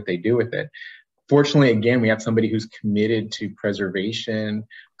see what they do with it. Fortunately, again, we have somebody who's committed to preservation,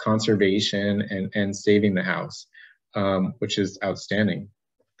 conservation, and saving the house, which is outstanding.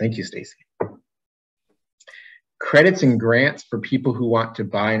 Thank you, Stacy. Credits and grants for people who want to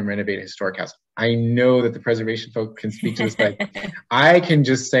buy and renovate a historic house. I know that the preservation folk can speak to this, but I can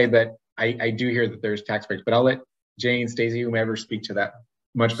just say that I do hear that there's tax breaks, but I'll let Jane, Stacy, whomever speak to that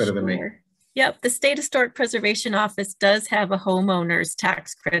much better than me. Yep, the State Historic Preservation Office does have a homeowner's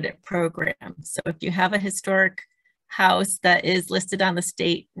tax credit program. So if you have a historic house that is listed on the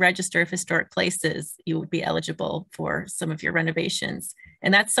State Register of Historic Places, you would be eligible for some of your renovations.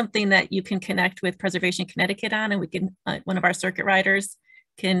 And that's something that you can connect with Preservation Connecticut on, and we can, one of our circuit riders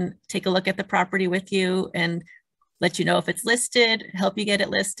can take a look at the property with you and let you know if it's listed, help you get it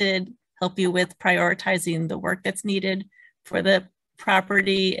listed, help you with prioritizing the work that's needed for the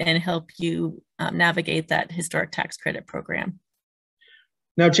property, and help you navigate that historic tax credit program.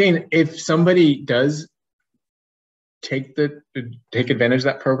 Now, Jane, if somebody does take advantage of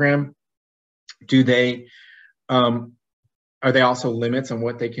that program, are they also limits on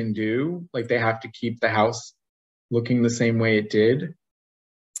what they can do? Like, they have to keep the house looking the same way it did?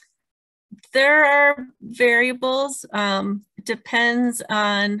 There are variables. It depends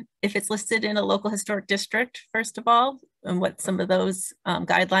on if it's listed in a local historic district, first of all, and what some of those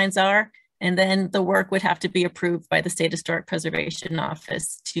guidelines are. And then the work would have to be approved by the State Historic Preservation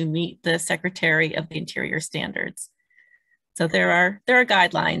Office to meet the Secretary of the Interior standards. So there are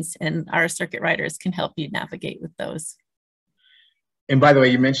guidelines, and our circuit riders can help you navigate with those. And by the way,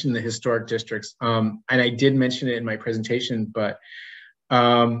 you mentioned the historic districts, and I did mention it in my presentation, but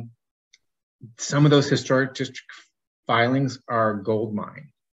some of those historic district filings are gold mine.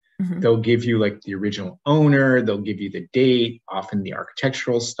 They'll give you like the original owner, they'll give you the date, often the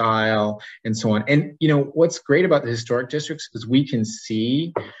architectural style, and so on. And what's great about the historic districts is we can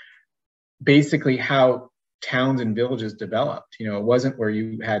see basically how towns and villages developed. It wasn't where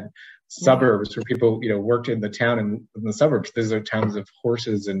you had suburbs where people worked in the town and in the suburbs. These are towns of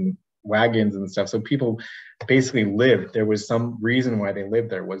horses and wagons and stuff. So people basically lived. There was some reason why they lived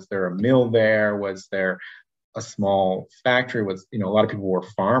there. Was there a mill there? Was there a small factory? Was a lot of people were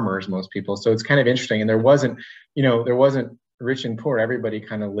farmers, most people. So it's kind of interesting. And there wasn't rich and poor. Everybody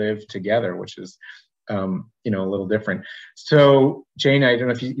kind of lived together, which is a little different. So Jane, I don't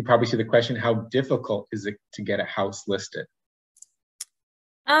know if you probably see the question, how difficult is it to get a house listed?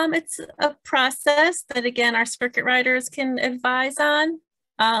 It's a process that, again, our circuit riders can advise on.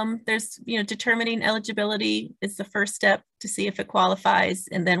 There's, determining eligibility is the first step to see if it qualifies,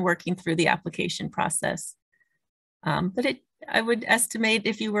 and then working through the application process. But I would estimate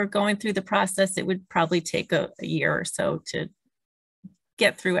if you were going through the process, it would probably take a year or so to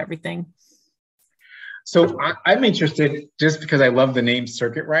get through everything. So I'm interested, just because I love the name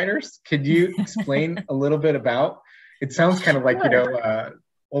circuit riders, could you explain a little bit about, it sounds kind of like,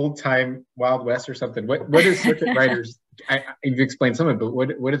 old time Wild West or something. What is circuit riders? You've explained some of it, but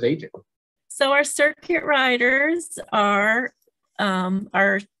what do they do? So our circuit riders are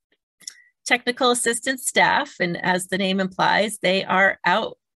our technical assistance staff, and as the name implies, they are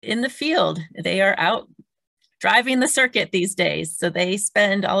out in the field. They are out driving the circuit these days. So they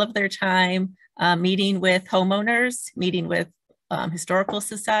spend all of their time meeting with homeowners, meeting with historical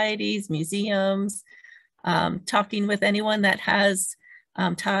societies, museums, talking with anyone that has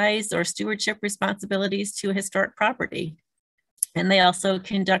ties or stewardship responsibilities to a historic property. And they also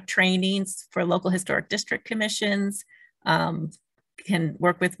conduct trainings for local historic district commissions, can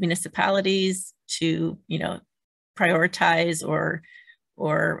work with municipalities to, prioritize or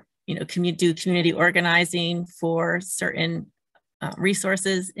do community organizing for certain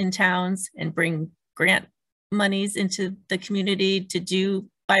resources in towns and bring grant monies into the community to do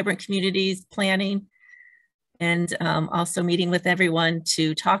vibrant communities planning, and also meeting with everyone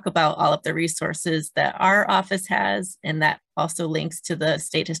to talk about all of the resources that our office has, and that also links to the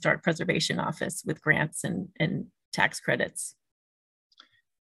State Historic Preservation Office with grants and tax credits.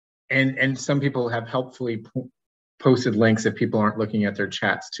 And some people have helpfully posted links, if people aren't looking at their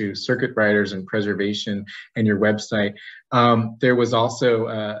chats, to circuit riders and preservation and your website. There was also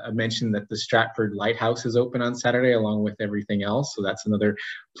a mention that the Stratford Lighthouse is open on Saturday along with everything else. So that's another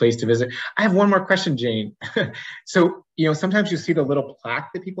place to visit. I have one more question, Jane. So, sometimes you see the little plaque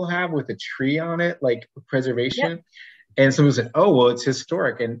that people have with a tree on it, like preservation. Yep. And someone said, oh, well, it's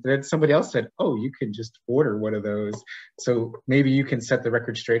historic. And then somebody else said, oh, you can just order one of those. So maybe you can set the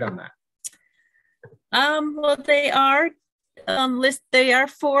record straight on that. Well, they are they are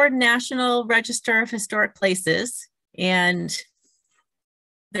for National Register of Historic Places, and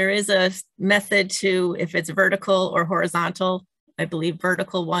there is a method to, if it's vertical or horizontal. I believe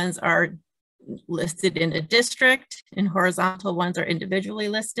vertical ones are listed in a district and horizontal ones are individually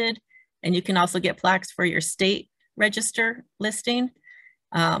listed. And you can also get plaques for your state register listing.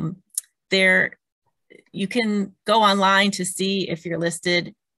 You can go online to see if you're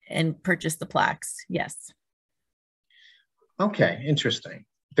listed and purchase the plaques. Yes. Okay, interesting.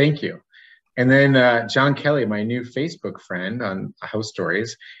 Thank you. And then John Kelly, my new Facebook friend on House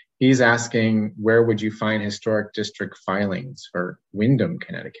Stories, he's asking, where would you find historic district filings for Windham,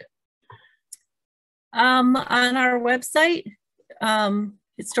 Connecticut? On our website,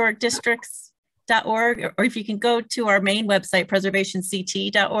 historicdistricts.org, or if you can go to our main website,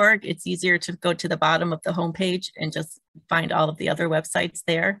 preservationct.org, it's easier to go to the bottom of the homepage and just find all of the other websites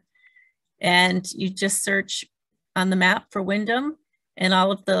there. And you just search on the map for Windham and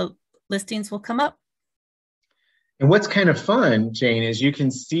all of the listings will come up. And what's kind of fun, Jane, is you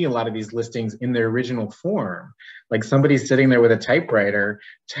can see a lot of these listings in their original form. Like somebody's sitting there with a typewriter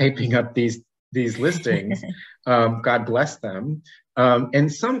typing up these listings. God bless them.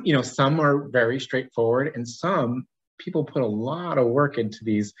 And some, some are very straightforward, and some people put a lot of work into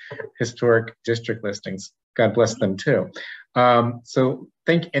these historic district listings. God bless them too. So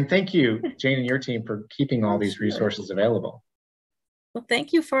thank you, Jane, and your team for keeping all these resources available. Well,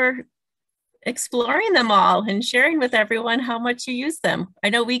 thank you for exploring them all and sharing with everyone how much you use them. I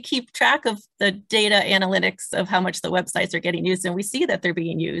know we keep track of the data analytics of how much the websites are getting used, and we see that they're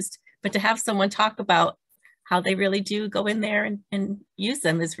being used, but to have someone talk about how they really do go in there and use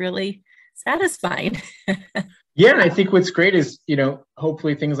them is really satisfying. Yeah, and I think what's great is,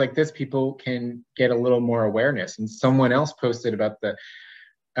 hopefully things like this, people can get a little more awareness. And someone else posted about the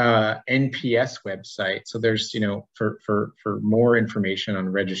NPS website. So there's, for more information on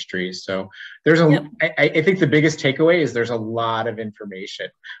registries. So there's I think the biggest takeaway is there's a lot of information.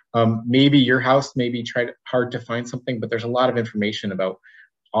 Maybe your house maybe hard to find something, but there's a lot of information about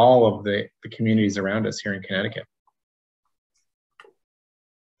all of the communities around us here in Connecticut.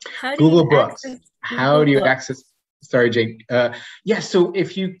 Google Books. How do you access? Sorry, Jake. Yeah. So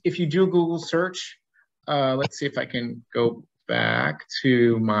if you do a Google search, let's see if I can go back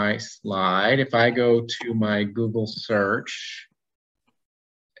to my slide. If I go to my Google search,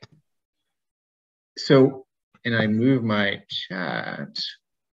 and I move my chat,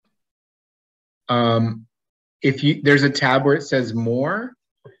 there's a tab where it says more,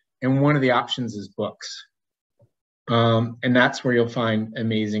 and one of the options is books. And that's where you'll find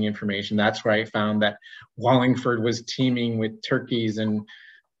amazing information. That's where I found that Wallingford was teeming with turkeys and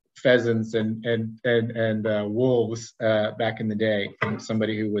pheasants and wolves back in the day, from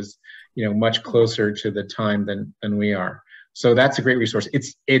somebody who was, much closer to the time than we are. So that's a great resource.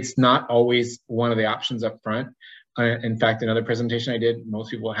 It's not always one of the options up front. In fact, another presentation I did, most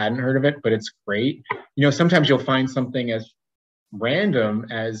people hadn't heard of it, but it's great. Sometimes you'll find something as random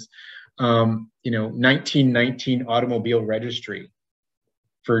as 1919 automobile registry.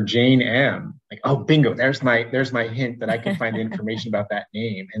 for Jane M. Like, oh, bingo, there's my hint that I can find the information about that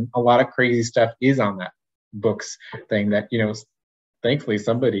name. And a lot of crazy stuff is on that books thing that, you know, thankfully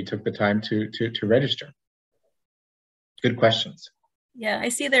somebody took the time to register. Good questions. Yeah, I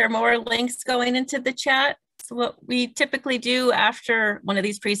see there are more links going into the chat. So what we typically do after one of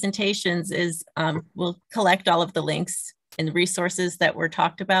these presentations is we'll collect all of the links and resources that were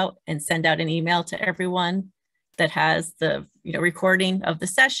talked about and send out an email to everyone that has the recording of the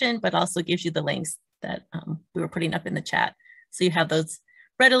session, but also gives you the links that we were putting up in the chat. So you have those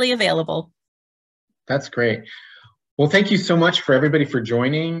readily available. That's great. Well, thank you so much for everybody for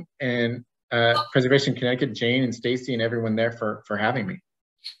joining, and Preservation Connecticut, Jane and Stacy and everyone there for having me.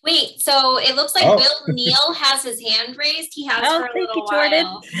 Wait, so it looks like Bill Neal has his hand raised. He has for a little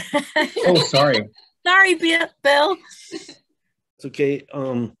while. Oh, sorry. Sorry, Bill. It's okay.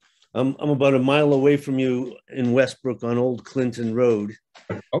 I'm about a mile away from you in Westbrook on Old Clinton Road.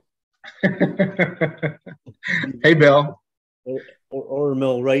 Oh. Hey, Bill.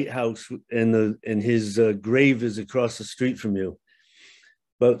 Ormel Wright House, and his grave is across the street from you.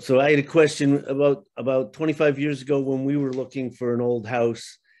 But so I had a question about 25 years ago when we were looking for an old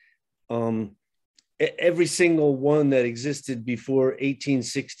house. Every single one that existed before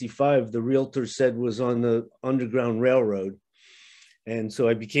 1865, the realtor said was on the Underground Railroad. And so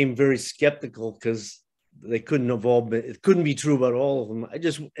I became very skeptical because they couldn't have all been, it couldn't be true about all of them.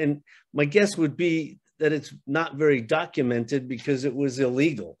 And my guess would be that it's not very documented because it was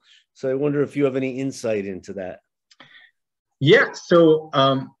illegal. So I wonder if you have any insight into that. Yeah, so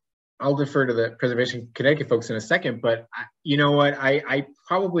I'll defer to the Preservation Connecticut folks in a second, but you know what, I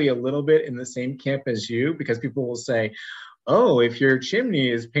probably a little bit in the same camp as you, because people will say, oh, if your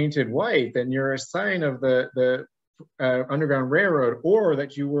chimney is painted white, then you're a sign of the Underground Railroad, or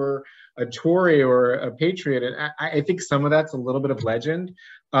that you were a Tory or a patriot. And I think some of that's a little bit of legend.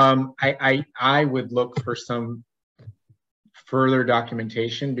 I would look for some further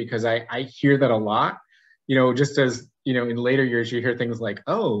documentation, because I hear that a lot, just as, in later years, you hear things like,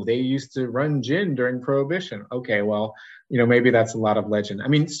 oh, they used to run gin during Prohibition. Okay, well, maybe that's a lot of legend. I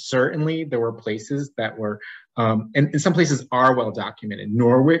mean, certainly there were places that were, and some places are well documented.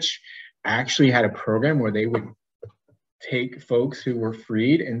 Norwich actually had a program where they would take folks who were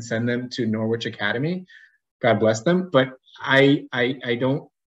freed and send them to Norwich Academy. God bless them. But I don't,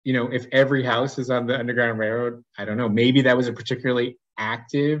 if every house is on the Underground Railroad, I don't know. Maybe that was a particularly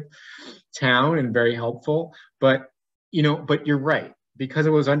active town and very helpful. But but you're right. Because it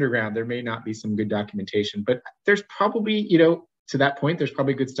was underground, there may not be some good documentation. But there's probably, to that point, there's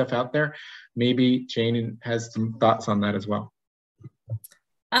probably good stuff out there. Maybe Jane has some thoughts on that as well.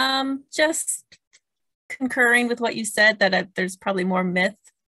 Just concurring with what you said, that there's probably more myth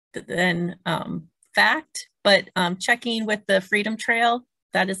than fact, but checking with the Freedom Trail,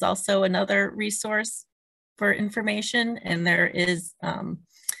 that is also another resource for information. And there is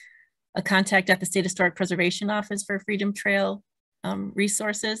a contact at the State Historic Preservation Office for Freedom Trail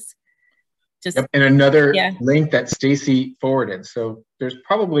resources. Yep. And another link that Stacy forwarded. So there's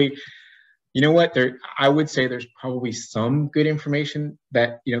probably, I would say there's probably some good information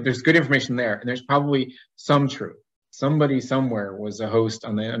that, there's good information there, and there's probably some truth. Somebody somewhere was a host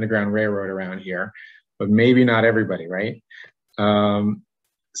on the Underground Railroad around here, but maybe not everybody, right?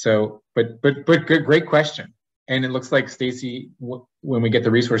 But good, great question. And it looks like, Stacy, when we get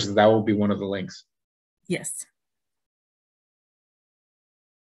the resources, that will be one of the links. Yes.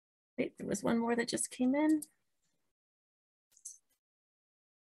 Wait, there was one more that just came in.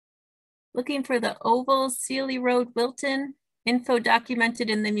 Looking for the Oval, Sealy Road, Wilton. Info documented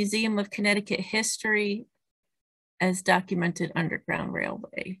in the Museum of Connecticut History as documented Underground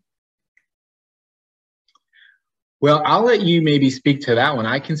Railway. Well, I'll let you maybe speak to that one.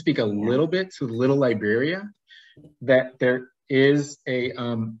 I can speak a little bit to Little Liberia, that there is a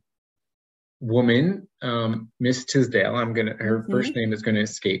woman, Miss Tisdale. Her first name is gonna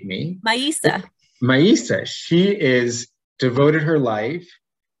escape me. Maisa. She is devoted her life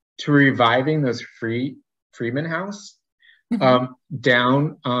to reviving those Freeman House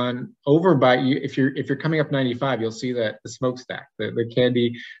down on over by you. If you're coming up 95, you'll see the smokestack, the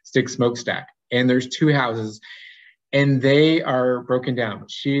candy stick smokestack, and there's two houses, and they are broken down.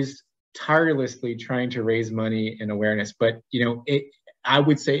 She's tirelessly trying to raise money and awareness, but I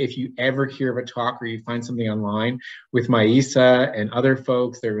would say if you ever hear of a talk or you find something online with Maisa and other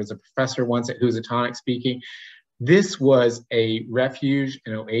folks, there was a professor once at Housatonic speaking. This was a refuge,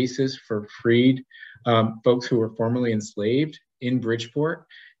 an oasis for freed folks who were formerly enslaved in Bridgeport.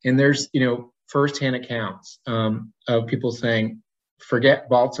 And there's, firsthand accounts of people saying forget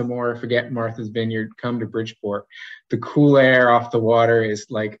Baltimore, forget Martha's Vineyard, come to Bridgeport. The cool air off the water is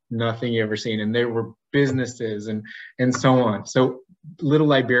like nothing you've ever seen. And there were businesses and so on. So Little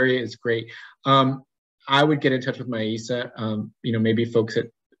Liberia is great. I would get in touch with Maisa. Maybe folks at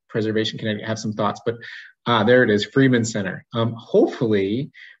Preservation Connecticut have some thoughts, but there it is, Freeman Center.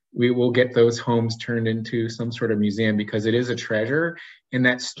 Hopefully we will get those homes turned into some sort of museum, because it is a treasure and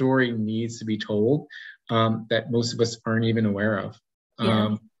that story needs to be told, that most of us aren't even aware of.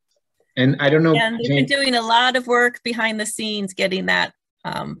 Yeah. And I don't know. And they've been doing a lot of work behind the scenes getting that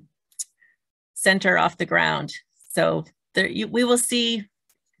center off the ground. So we will see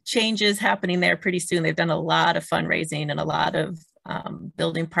changes happening there pretty soon. They've done a lot of fundraising and a lot of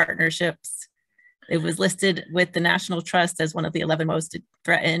building partnerships. It was listed with the National Trust as one of the 11 most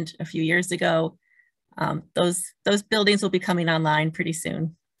threatened a few years ago. Those buildings will be coming online pretty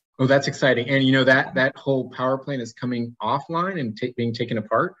soon. Oh, that's exciting. And that whole power plant is coming offline and being taken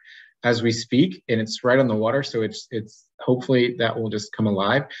apart as we speak, and it's right on the water. So it's hopefully that will just come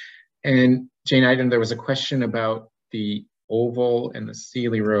alive. And Jane, I know there was a question about the Oval and the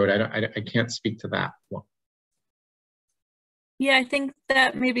Sealy Road. I can't speak to that one. Yeah, I think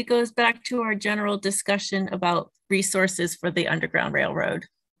that maybe goes back to our general discussion about resources for the Underground Railroad.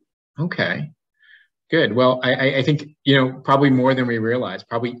 Okay, good. Well, I think, probably more than we realize,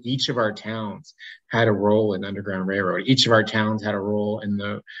 probably each of our towns had a role in Underground Railroad. Each of our towns had a role in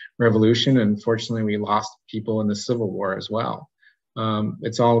the Revolution. Unfortunately, we lost people in the Civil War as well.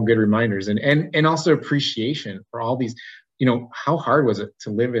 It's all good reminders, and also appreciation for all these. How hard was it to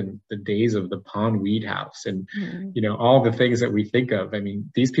live in the days of the Pond Weed House and, all the things that we think of? I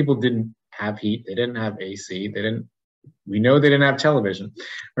mean, these people didn't have heat. They didn't have AC. We know they didn't have television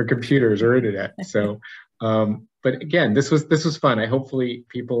or computers or internet. So, but again, this was fun. Hopefully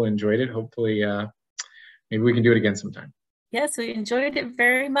people enjoyed it. Hopefully, maybe we can do it again sometime. Yes, we enjoyed it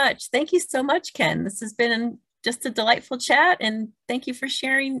very much. Thank you so much, Ken. This has been just a delightful chat, and thank you for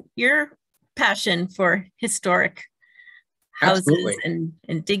sharing your passion for historic houses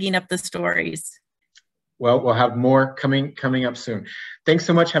and digging up the stories. Well, we'll have more coming up soon. Thanks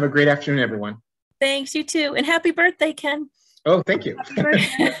so much. Have a great afternoon, everyone. Thanks, you too. And happy birthday, Ken. Oh, thank you.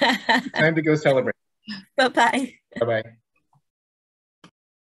 Time to go celebrate. Bye-bye. Bye-bye.